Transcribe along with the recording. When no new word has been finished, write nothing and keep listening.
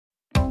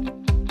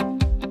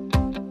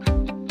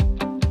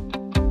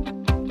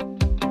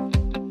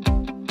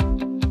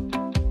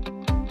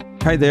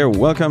Hi there,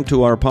 welcome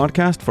to our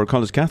podcast for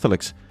college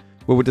Catholics,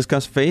 where we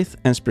discuss faith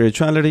and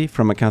spirituality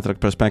from a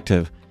Catholic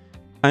perspective.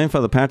 I'm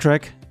Father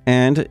Patrick,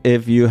 and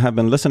if you have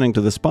been listening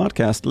to this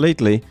podcast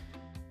lately,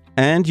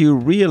 and you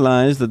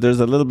realize that there's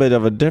a little bit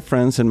of a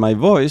difference in my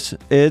voice,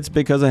 it's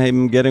because I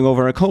am getting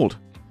over a cold.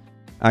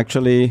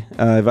 Actually,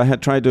 if I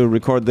had tried to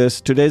record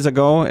this 2 days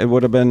ago, it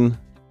would have been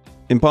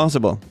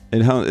impossible.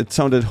 It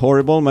sounded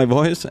horrible, my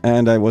voice,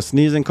 and I was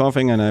sneezing,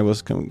 coughing, and I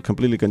was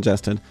completely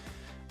congested.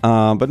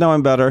 But now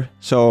I'm better,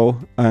 so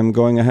I'm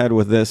going ahead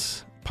with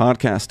this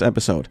podcast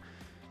episode.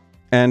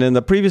 And in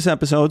the previous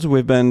episodes,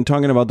 we've been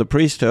talking about the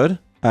priesthood.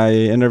 I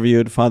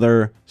interviewed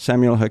Father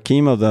Samuel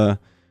Hakim of the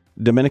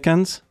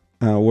Dominicans,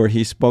 where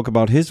he spoke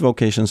about his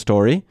vocation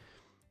story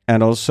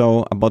and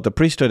also about the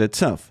priesthood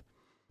itself.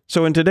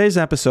 So in today's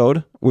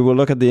episode, we will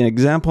look at the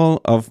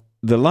example of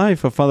the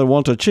life of Father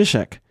Walter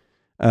Ciszek,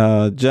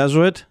 a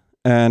Jesuit,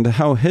 and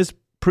how his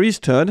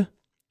priesthood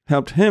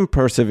helped him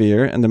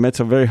persevere in the midst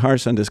of very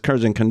harsh and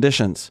discouraging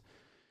conditions.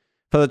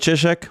 Father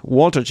Ciszek,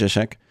 Walter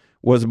Ciszek,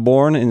 was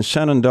born in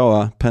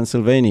Shenandoah,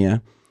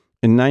 Pennsylvania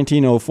in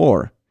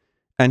 1904,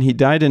 and he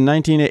died in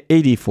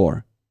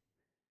 1984.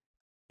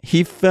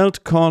 He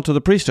felt called to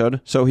the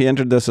priesthood, so he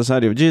entered the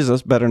Society of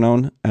Jesus, better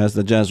known as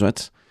the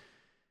Jesuits.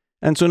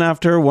 And soon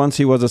after, once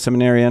he was a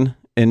seminarian,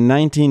 in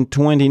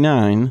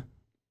 1929,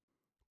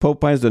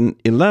 Pope Pius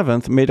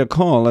XI made a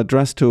call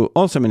addressed to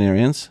all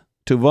seminarians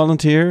to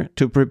volunteer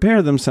to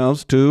prepare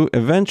themselves to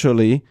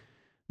eventually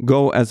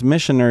go as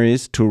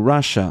missionaries to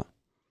Russia.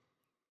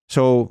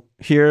 So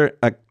here,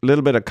 a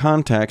little bit of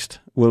context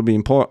will be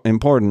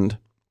important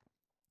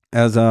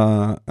as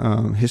a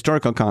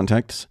historical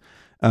context.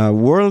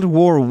 World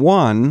War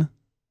I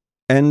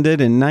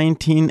ended in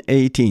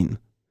 1918.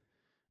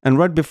 And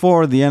right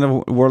before the end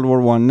of World War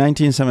I,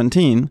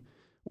 1917,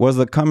 was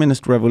the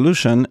Communist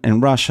Revolution in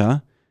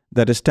Russia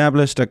that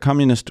established a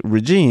communist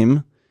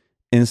regime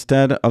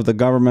instead of the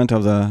government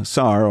of the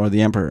Tsar or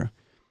the Emperor.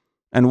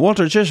 And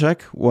Walter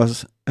Ciszek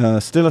was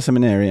still a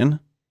seminarian.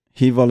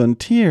 He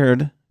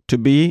volunteered to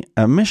be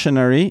a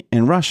missionary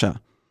in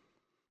Russia.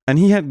 And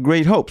he had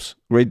great hopes,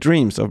 great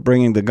dreams of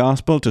bringing the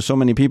gospel to so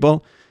many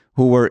people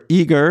who were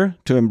eager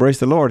to embrace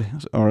the Lord,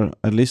 or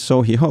at least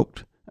so he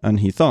hoped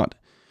and he thought.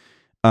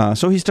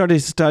 So he started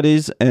his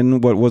studies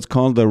in what was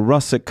called the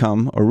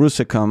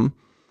Rusicum,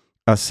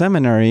 a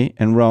seminary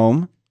in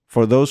Rome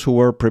for those who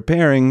were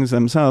preparing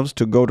themselves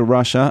to go to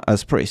Russia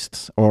as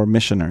priests or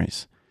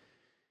missionaries.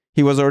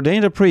 He was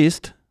ordained a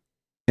priest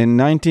in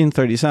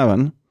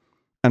 1937,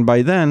 and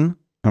by then,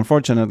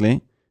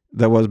 unfortunately,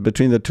 that was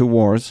between the two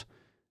wars,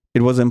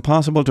 it was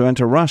impossible to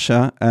enter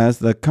Russia as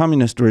the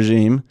communist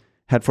regime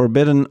had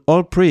forbidden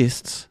all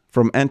priests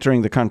from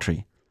entering the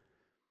country.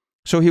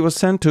 So he was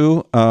sent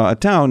to a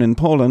town in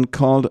Poland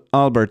called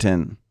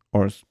Albertin,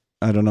 or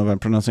I don't know if I'm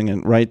pronouncing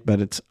it right,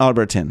 but it's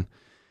Albertin.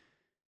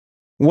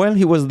 While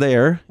he was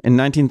there in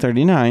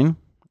 1939,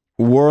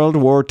 World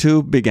War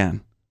II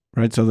began,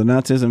 right? So the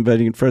Nazis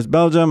invaded first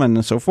Belgium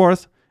and so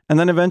forth, and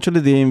then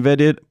eventually they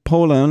invaded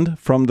Poland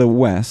from the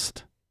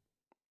west.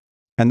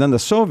 And then the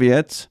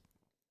Soviets,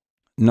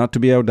 not to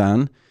be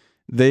outdone,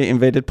 they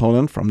invaded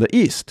Poland from the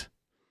east.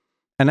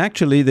 And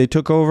actually they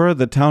took over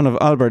the town of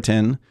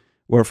Albertin,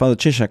 where Father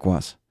Ciszek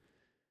was.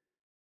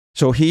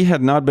 So he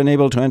had not been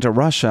able to enter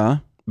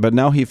Russia, but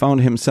now he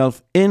found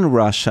himself in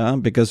Russia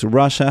because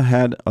Russia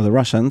had, or the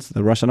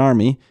Russian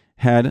army,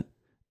 had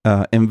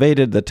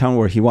invaded the town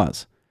where he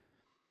was.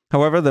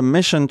 However, the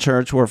mission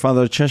church where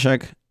Father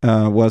Ciszek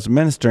was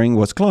ministering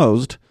was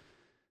closed.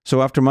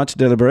 So after much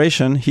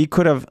deliberation, he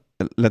could have,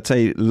 let's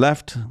say,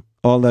 left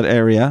all that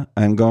area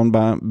and gone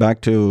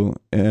back to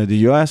the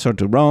US or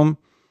to Rome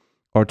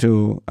or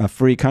to a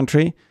free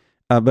country.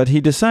 But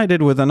he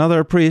decided with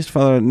another priest,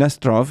 Father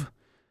Nestrov,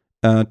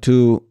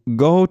 to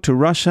go to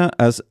Russia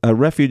as a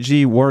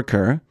refugee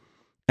worker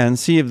and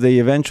see if they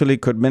eventually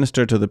could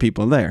minister to the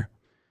people there.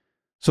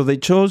 So they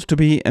chose to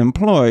be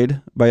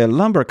employed by a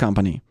lumber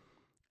company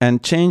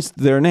and changed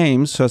their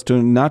names so as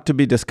to not to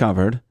be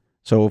discovered.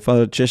 So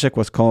Father Ciszek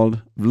was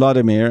called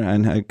Vladimir,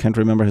 and I can't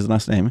remember his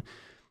last name,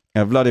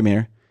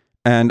 Vladimir.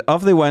 And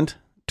off they went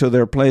to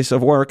their place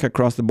of work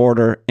across the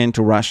border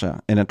into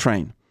Russia in a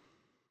train.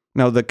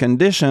 Now, the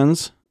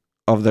conditions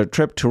of their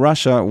trip to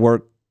Russia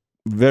were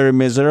very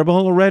miserable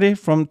already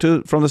from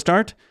the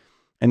start.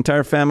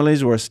 Entire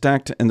families were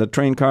stacked in the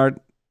train car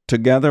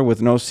together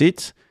with no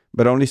seats,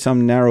 but only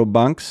some narrow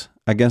bunks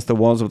against the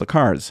walls of the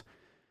cars,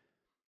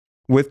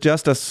 with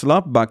just a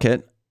slop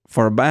bucket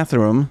for a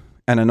bathroom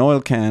and an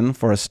oil can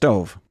for a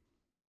stove.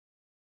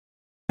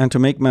 And to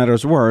make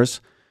matters worse,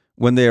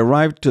 when they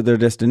arrived to their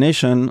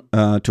destination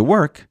to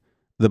work,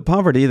 the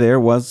poverty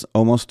there was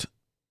almost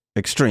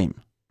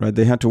extreme. Right?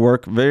 They had to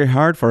work very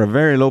hard for a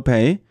very low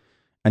pay,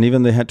 and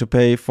even they had to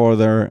pay for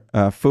their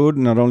food,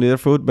 not only their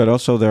food, but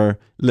also their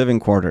living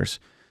quarters.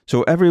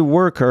 So every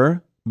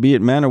worker, be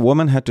it man or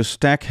woman, had to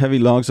stack heavy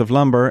logs of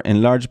lumber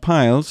in large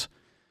piles,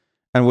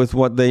 and with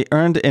what they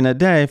earned in a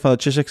day, Father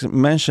Ciszek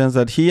mentions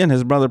that he and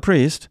his brother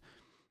priest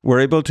were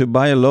able to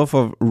buy a loaf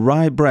of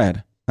rye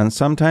bread, and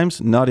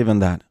sometimes not even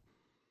that.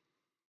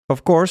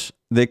 Of course,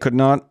 they could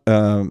not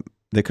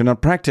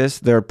practice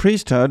their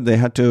priesthood. They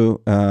had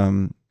to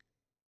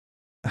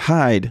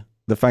hide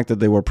the fact that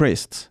they were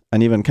priests,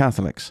 and even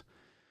Catholics.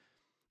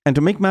 And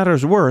to make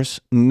matters worse,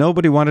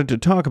 nobody wanted to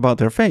talk about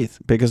their faith,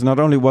 because not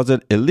only was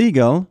it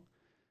illegal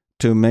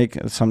to make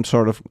some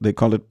sort of, they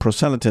call it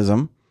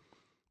proselytism,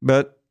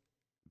 but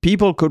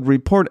people could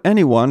report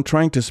anyone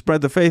trying to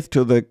spread the faith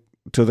to the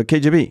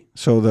KGB.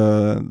 So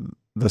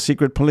the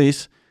secret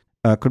police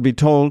could be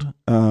told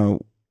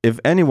if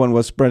anyone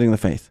was spreading the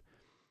faith.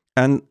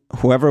 And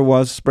whoever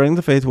was spreading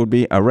the faith would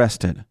be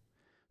arrested.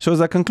 So as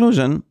a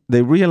conclusion,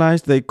 they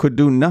realized they could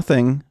do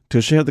nothing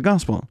to share the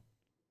gospel.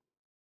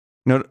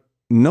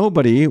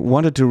 Nobody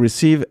wanted to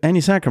receive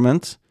any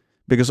sacraments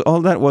because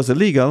all that was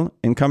illegal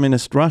in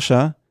communist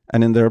Russia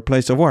and in their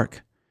place of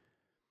work.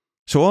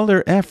 So all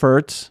their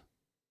efforts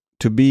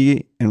to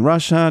be in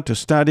Russia, to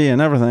study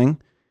and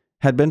everything,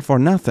 had been for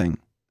nothing,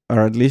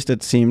 or at least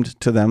it seemed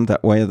to them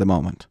that way at the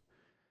moment.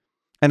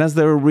 And as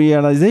their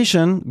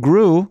realization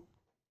grew,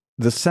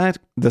 the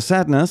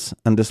sadness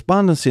and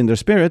despondency in their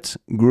spirits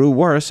grew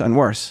worse and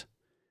worse.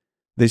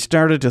 They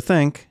started to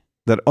think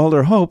that all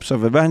their hopes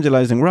of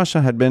evangelizing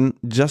Russia had been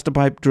just a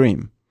pipe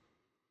dream.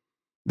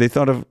 They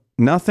thought of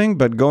nothing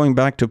but going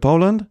back to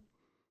Poland,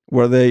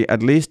 where they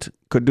at least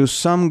could do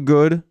some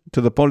good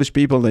to the Polish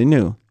people they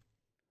knew.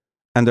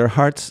 And their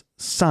hearts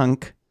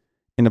sunk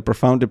in a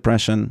profound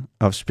depression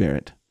of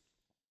spirit.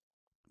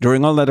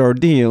 During all that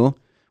ordeal,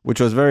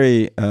 which was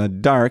very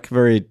dark,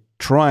 very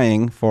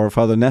trying for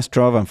Father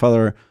Nestrov and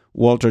Father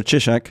Walter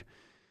Ciszek,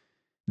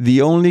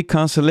 the only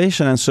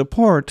consolation and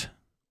support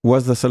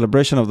was the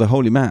celebration of the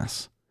Holy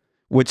Mass,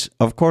 which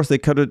of course they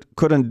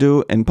couldn't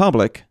do in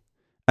public.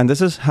 And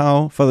this is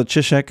how Father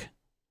Ciszek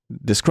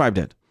described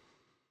it.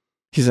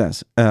 He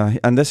says,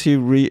 and this he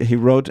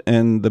wrote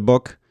in the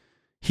book,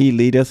 He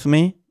Leadeth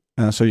Me,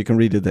 so you can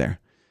read it there.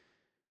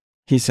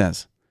 He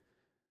says,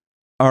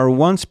 our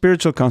one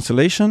spiritual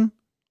consolation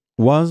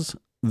was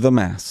the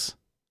Mass.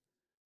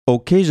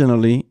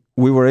 Occasionally,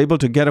 we were able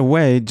to get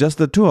away, just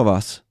the two of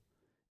us,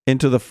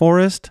 into the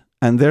forest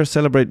and there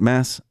celebrate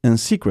Mass in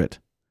secret.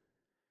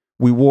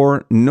 We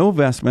wore no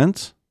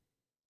vestments.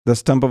 The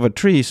stump of a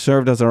tree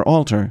served as our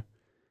altar,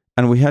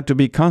 and we had to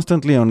be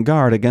constantly on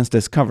guard against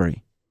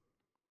discovery.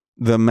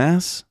 The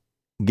Mass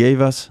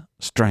gave us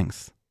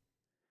strength.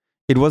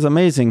 It was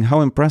amazing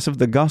how impressive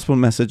the gospel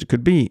message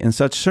could be in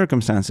such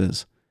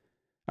circumstances.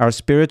 Our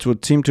spirits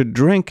would seem to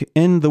drink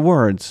in the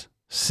words,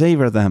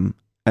 savor them,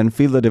 and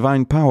feel the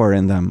divine power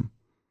in them.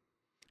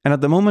 And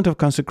at the moment of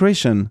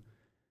consecration,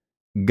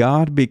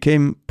 God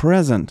became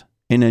present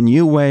in a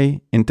new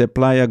way in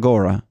Teplaya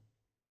Gora.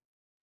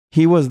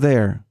 He was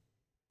there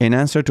in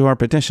answer to our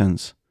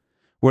petitions,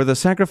 where the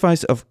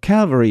sacrifice of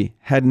Calvary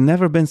had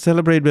never been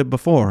celebrated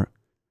before.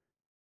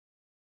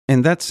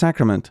 In that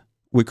sacrament,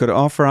 we could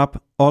offer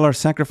up all our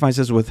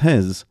sacrifices with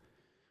His.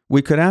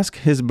 We could ask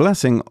His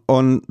blessing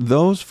on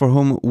those for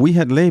whom we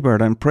had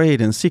labored and prayed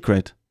in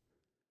secret.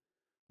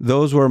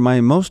 Those were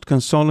my most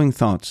consoling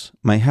thoughts,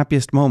 my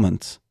happiest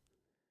moments.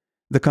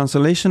 The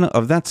consolation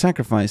of that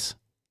sacrifice,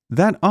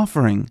 that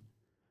offering,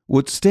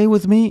 would stay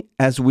with me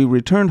as we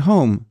returned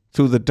home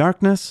through the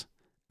darkness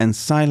and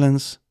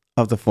silence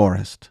of the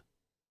forest.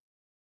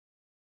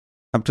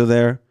 Up to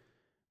there,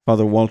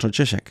 Father Walter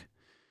Ciszek.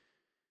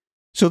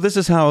 So this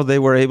is how they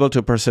were able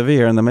to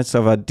persevere in the midst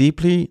of a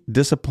deeply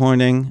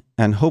disappointing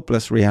and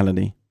hopeless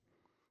reality.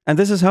 And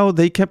this is how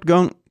they kept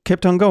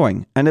on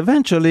going. And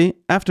eventually,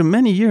 after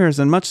many years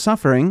and much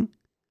suffering,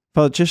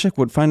 Father Ciszek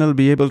would finally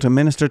be able to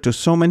minister to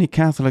so many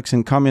Catholics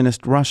in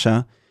communist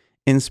Russia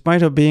in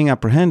spite of being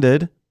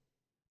apprehended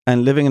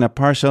and living in a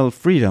partial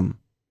freedom.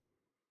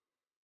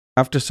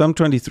 After some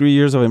 23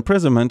 years of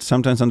imprisonment,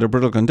 sometimes under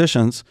brutal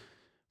conditions,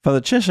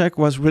 Father Ciszek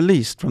was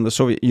released from the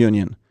Soviet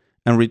Union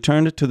and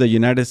returned to the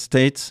United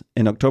States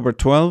in October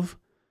 12,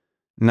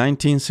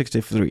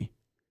 1963.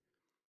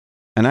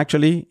 And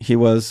actually, he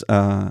was,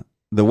 the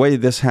way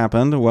this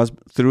happened was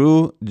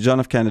through John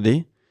F.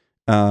 Kennedy.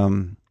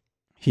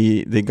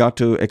 They got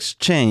to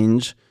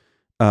exchange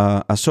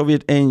a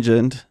Soviet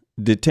agent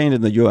detained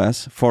in the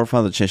U.S. for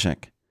Father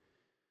Ciszek.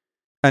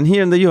 And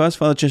here in the U.S.,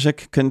 Father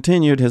Ciszek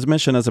continued his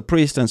mission as a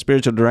priest and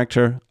spiritual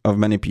director of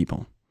many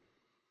people.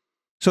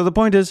 So the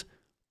point is,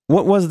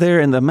 what was there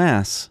in the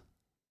Mass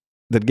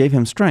that gave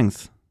him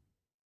strength?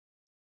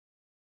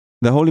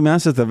 The Holy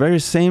Mass is the very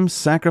same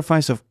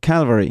sacrifice of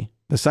Calvary,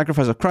 the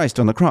sacrifice of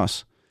Christ on the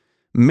cross,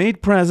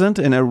 made present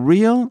in a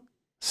real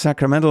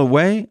sacramental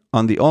way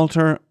on the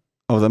altar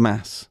of the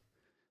Mass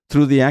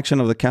through the action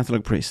of the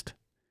Catholic priest.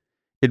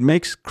 It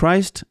makes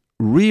Christ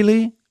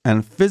really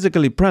and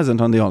physically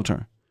present on the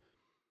altar.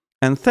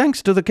 And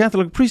thanks to the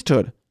Catholic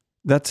priesthood,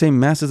 that same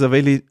Mass is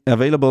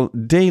available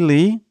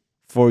daily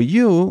for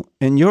you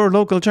in your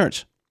local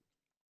church.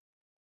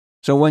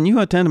 So when you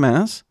attend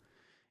Mass,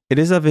 it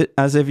is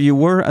as if you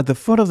were at the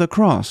foot of the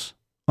cross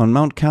on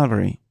Mount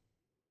Calvary.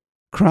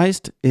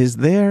 Christ is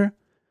there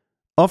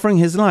offering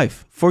His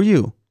life for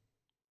you.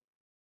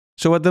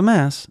 So at the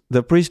Mass,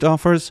 the priest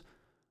offers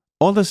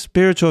all the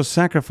spiritual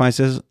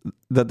sacrifices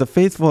that the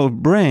faithful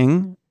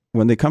bring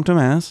when they come to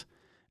Mass,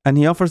 and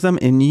he offers them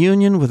in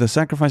union with the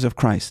sacrifice of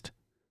Christ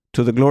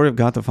to the glory of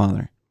God the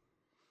Father.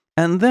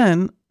 And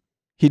then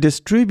he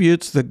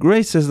distributes the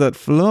graces that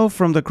flow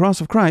from the cross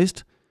of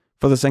Christ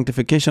for the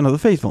sanctification of the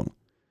faithful.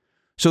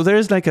 So there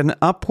is like an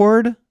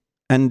upward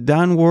and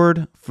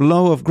downward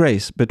flow of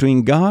grace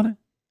between God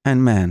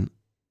and man.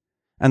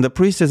 And the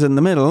priest is in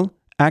the middle,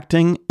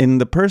 acting in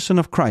the person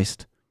of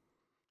Christ.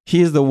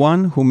 He is the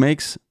one who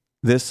makes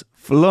this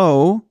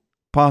flow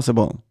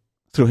possible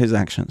through his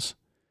actions.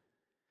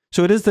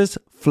 So it is this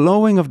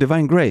flowing of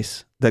divine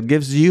grace that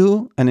gives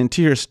you an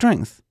interior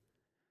strength.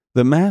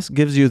 The Mass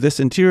gives you this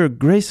interior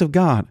grace of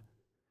God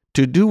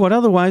to do what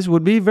otherwise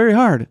would be very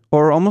hard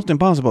or almost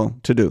impossible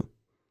to do.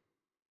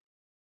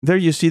 There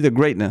you see the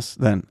greatness,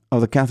 then,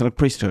 of the Catholic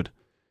priesthood,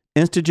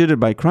 instituted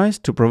by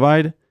Christ to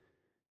provide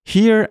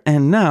here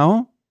and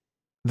now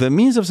the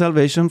means of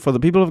salvation for the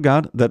people of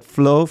God that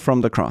flow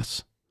from the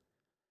cross.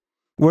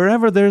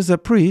 Wherever there is a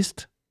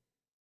priest,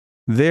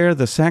 there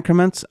the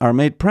sacraments are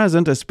made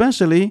present,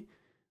 especially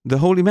the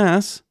Holy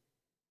Mass,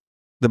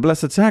 the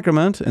Blessed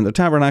Sacrament in the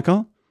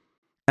tabernacle,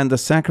 and the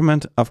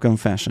sacrament of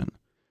confession.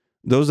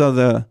 Those are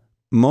the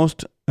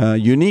most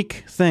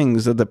unique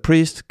things that the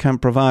priest can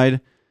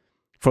provide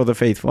for the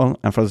faithful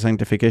and for the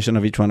sanctification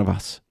of each one of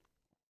us.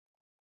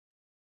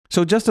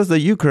 So just as the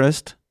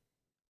Eucharist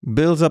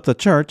builds up the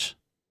church,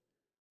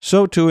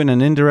 so too in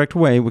an indirect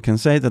way we can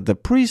say that the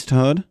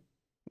priesthood,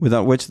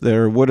 without which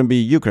there wouldn't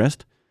be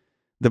Eucharist,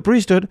 the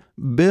priesthood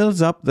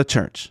builds up the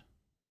church.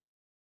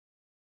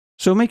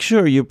 So make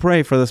sure you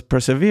pray for this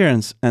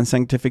perseverance and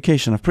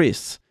sanctification of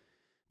priests,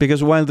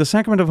 because while the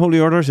sacrament of holy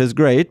orders is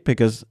great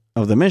because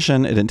of the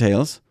mission it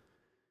entails,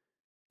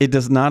 it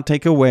does not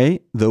take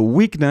away the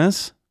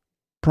weakness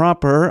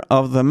proper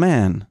of the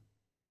man,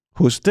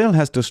 who still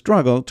has to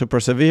struggle to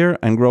persevere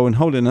and grow in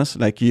holiness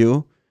like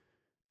you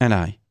and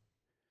I.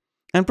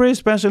 And pray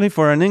especially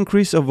for an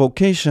increase of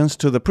vocations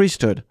to the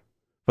priesthood,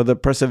 for the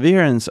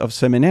perseverance of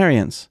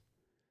seminarians,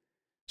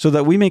 so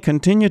that we may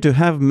continue to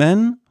have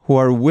men who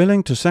are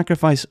willing to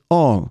sacrifice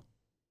all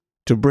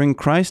to bring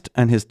Christ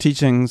and his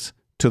teachings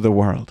to the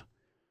world.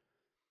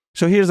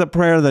 So here's a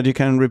prayer that you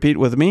can repeat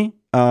with me.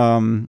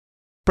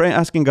 Pray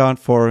asking God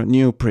for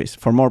new priests,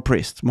 for more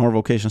priests, more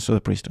vocations to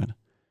the priesthood.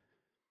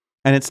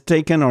 And it's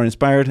taken or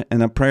inspired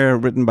in a prayer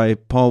written by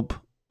Pope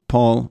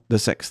Paul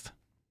VI.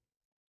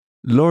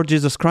 Lord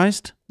Jesus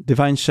Christ,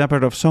 divine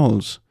shepherd of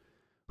souls,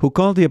 who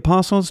called the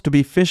apostles to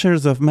be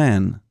fishers of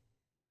men,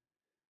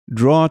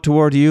 draw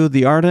toward you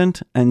the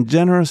ardent and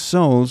generous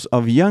souls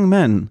of young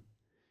men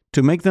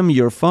to make them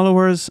your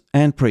followers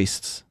and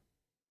priests.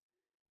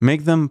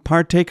 Make them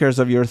partakers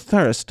of your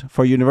thirst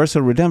for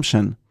universal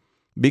redemption,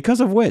 because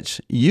of which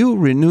you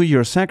renew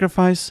your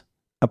sacrifice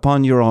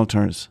upon your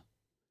altars.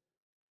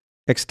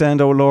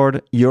 Extend, O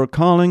Lord, your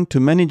calling to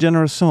many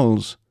generous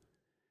souls.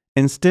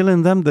 Instill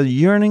in them the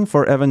yearning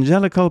for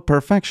evangelical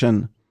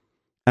perfection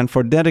and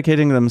for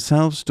dedicating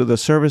themselves to the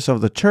service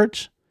of the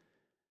Church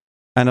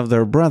and of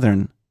their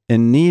brethren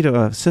in need of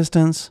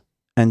assistance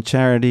and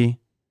charity.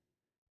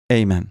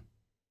 Amen.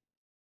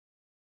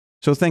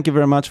 So thank you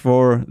very much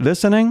for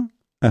listening.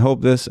 I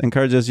hope this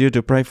encourages you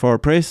to pray for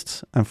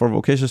priests and for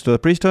vocations to the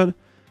priesthood.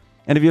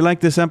 And if you like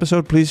this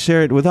episode, please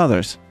share it with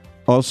others.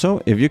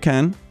 Also, if you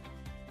can,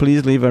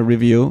 please leave a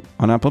review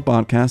on Apple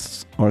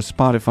Podcasts or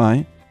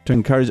Spotify to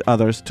encourage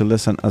others to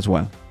listen as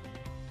well.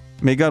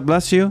 May God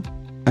bless you,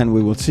 and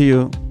we will see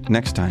you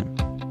next time.